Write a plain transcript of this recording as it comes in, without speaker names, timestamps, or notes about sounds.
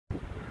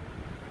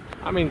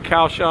I'm in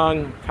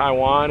Kaohsiung,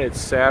 Taiwan.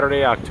 It's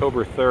Saturday,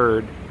 October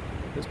 3rd.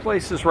 This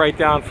place is right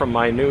down from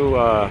my new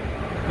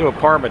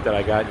apartment that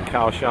I got in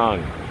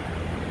Kaohsiung.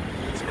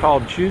 It's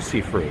called Jui-Cee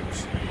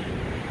fruits.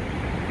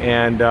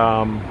 And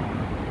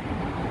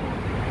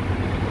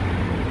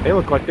they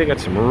look like they got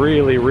some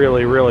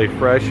really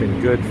fresh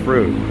and good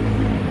fruit.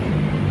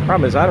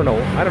 Problem is, I don't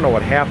know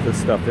what half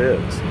this stuff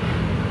is.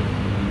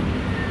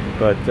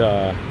 But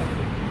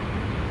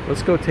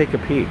let's go take a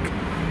peek.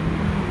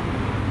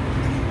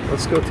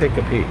 Let's go take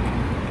a peek.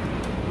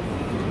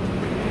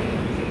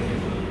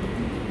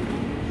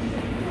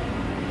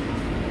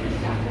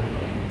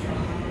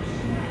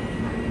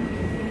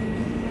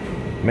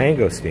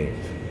 Mangosteens.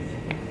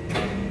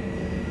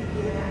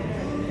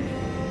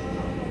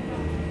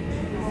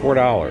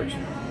 $4.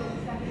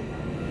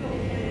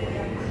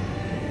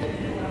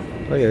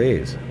 Look at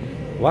these.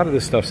 A lot of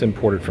this stuff's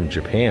imported from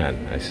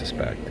Japan, I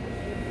suspect.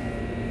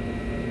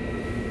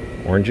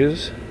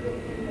 Oranges.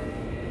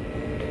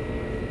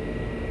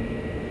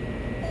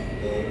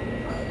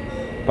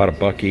 About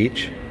 $1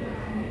 each.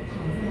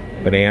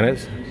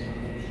 Bananas.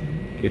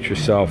 Get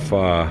yourself,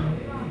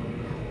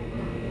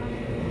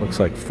 looks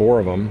like 4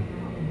 of them.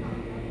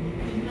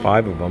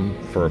 5 of them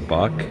for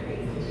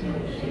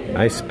 $1.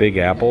 Nice big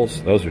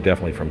apples. Those are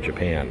definitely from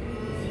Japan.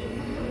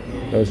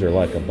 Those are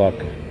like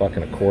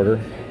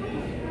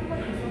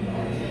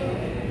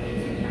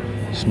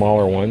 $1.25.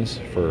 Smaller ones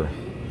for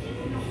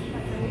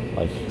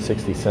like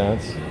 60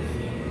 cents.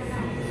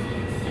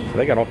 So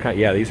they got all kinds.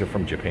 Yeah, these are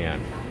from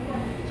Japan.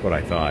 That's what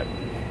I thought.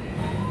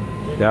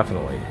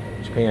 Definitely.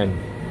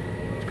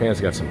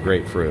 Japan's got some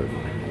great fruit.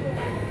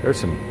 There's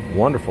some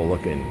wonderful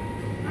looking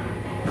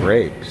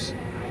grapes.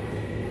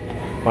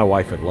 My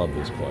wife would love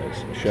this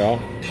place.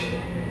 Shell,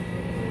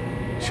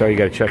 you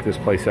got to check this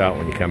place out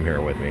when you come here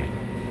with me.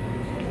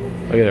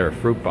 Look at their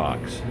fruit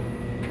box.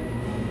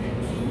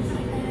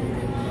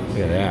 Look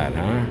at that,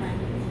 huh?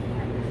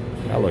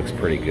 That looks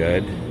pretty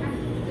good.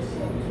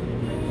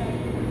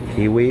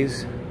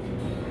 Kiwis.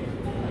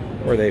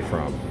 Where are they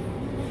from?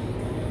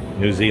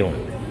 New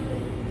Zealand.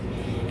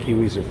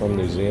 Kiwis are from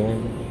New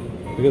Zealand.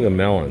 Look at the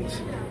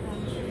melons.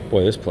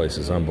 Boy, this place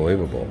is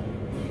unbelievable.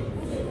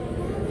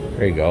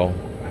 There you go.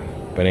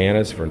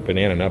 Bananas for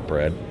banana nut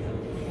bread.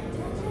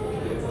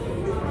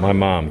 My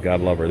mom,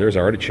 God love her. There's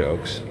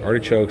artichokes.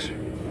 Artichokes, a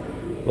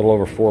little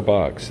over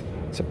 $4.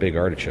 It's a big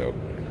artichoke.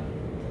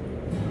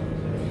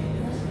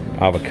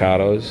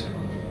 Avocados.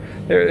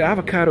 The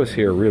avocados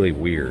here are really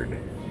weird.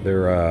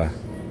 They're, I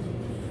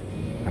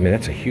mean,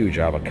 that's a huge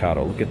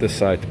avocado. Look at this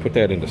size. To put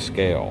that into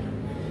scale.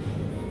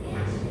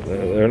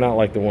 They're not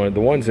like the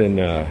ones in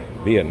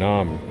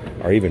Vietnam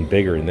are even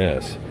bigger than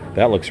this.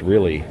 That looks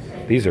really,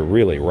 these are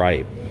really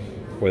ripe.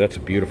 Boy, that's a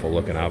beautiful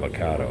looking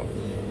avocado.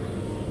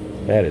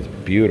 That is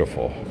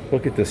beautiful.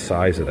 Look at the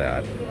size of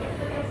that.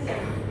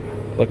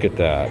 Look at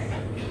that.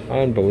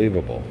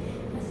 Unbelievable.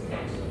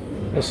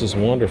 This is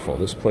wonderful.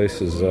 This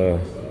place is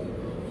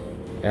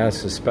as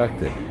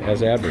suspected,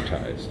 as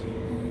advertised.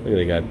 Look,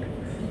 they got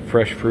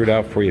fresh fruit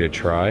out for you to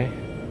try.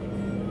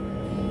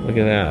 Look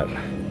at that.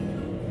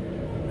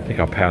 I think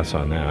I'll pass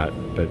on that,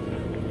 but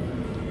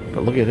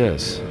look at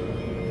this.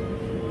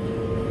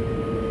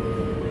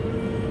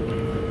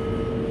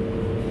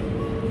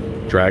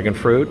 Dragon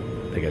fruit.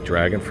 They got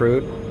dragon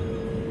fruit.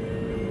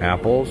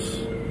 Apples.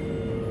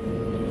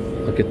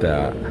 Look at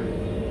that.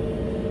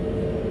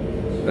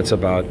 That's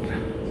about,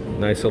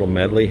 nice little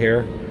medley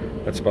here.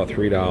 That's about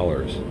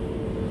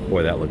 $3.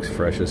 Boy, that looks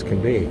fresh as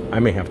can be. I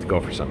may have to go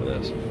for some of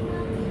this.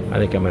 I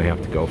think I'm gonna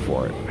have to go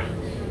for it.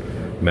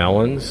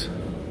 Melons.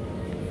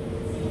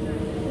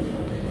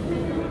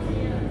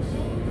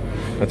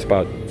 That's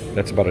about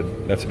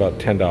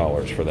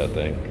 $10 for that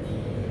thing.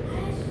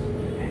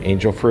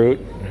 Angel fruit.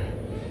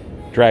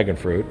 Dragon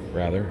fruit,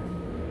 rather.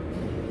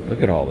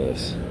 Look at all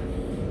this.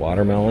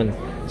 Watermelon.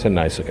 It's a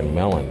nice looking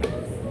melon.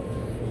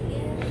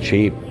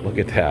 Cheap. Look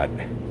at that.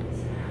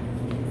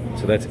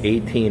 So that's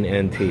 18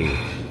 NT.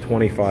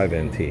 25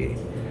 NT.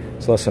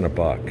 It's less than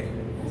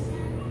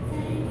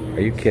 $1.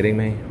 Are you kidding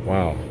me?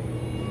 Wow.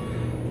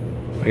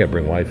 I gotta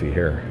bring wifey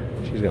here.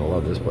 She's gonna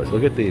love this place.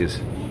 Look at these.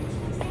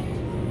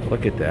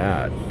 Look at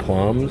that.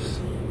 Plums.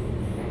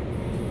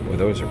 Boy,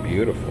 those are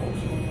beautiful.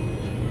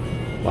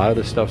 A lot of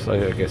this stuff's,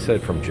 like I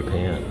said, from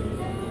Japan.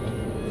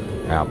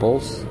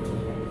 Apples.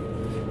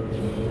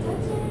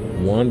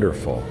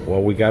 Wonderful.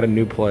 Well, we got a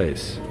new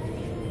place.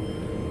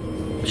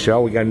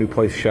 Michelle, we got a new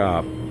place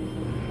shop.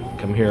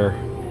 Come here.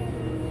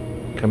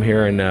 Come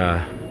here and,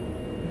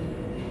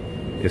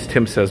 as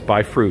Tim says,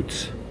 buy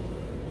fruits.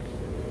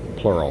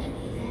 Plural.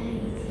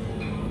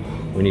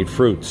 We need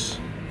fruits.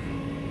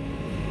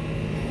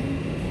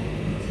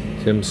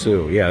 Tim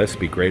Sue. Yeah, this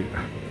would be great.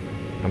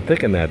 I'm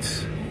thinking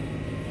that's...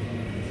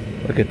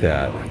 Look at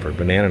that. For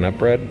banana nut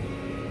bread.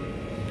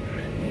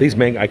 These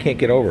I can't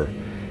get over.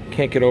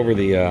 Can't get over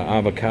the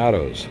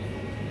avocados.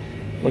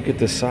 Look at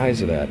the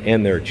size of that.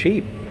 And they're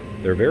cheap.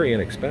 They're very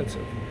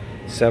inexpensive.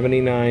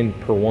 $79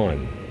 per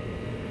one.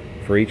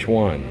 For each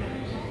one.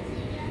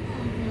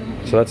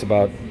 So that's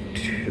about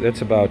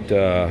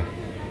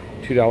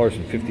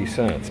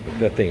 $2.50, but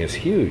that thing is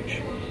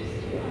huge.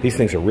 These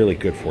things are really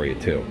good for you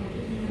too.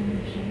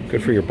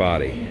 Good for your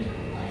body.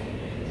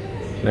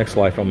 Next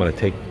life I'm gonna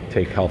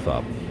take health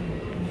up.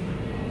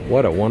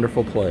 What a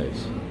wonderful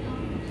place.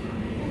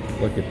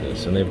 Look at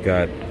this, and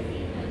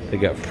they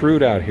got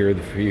fruit out here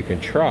that you can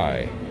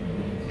try.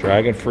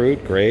 Dragon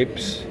fruit,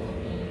 grapes,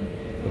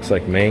 looks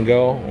like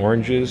mango,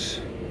 oranges.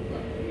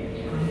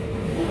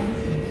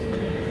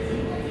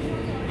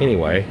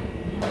 Anyway,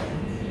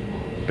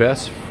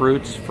 best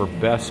fruits for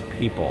best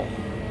people.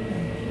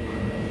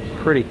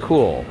 Pretty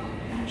cool.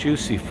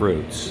 Juicy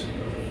fruits.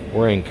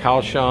 We're in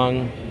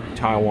Kaohsiung,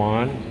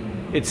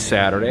 Taiwan. It's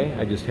Saturday.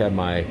 I just had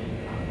my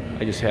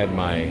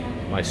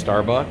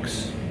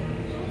Starbucks.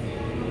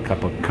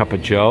 Cup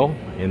of Joe,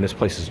 and this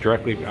place is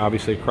directly,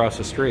 obviously, across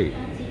the street.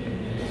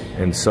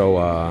 And so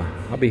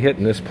I'll be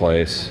hitting this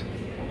place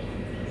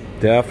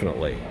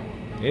definitely.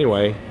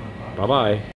 Anyway, bye-bye.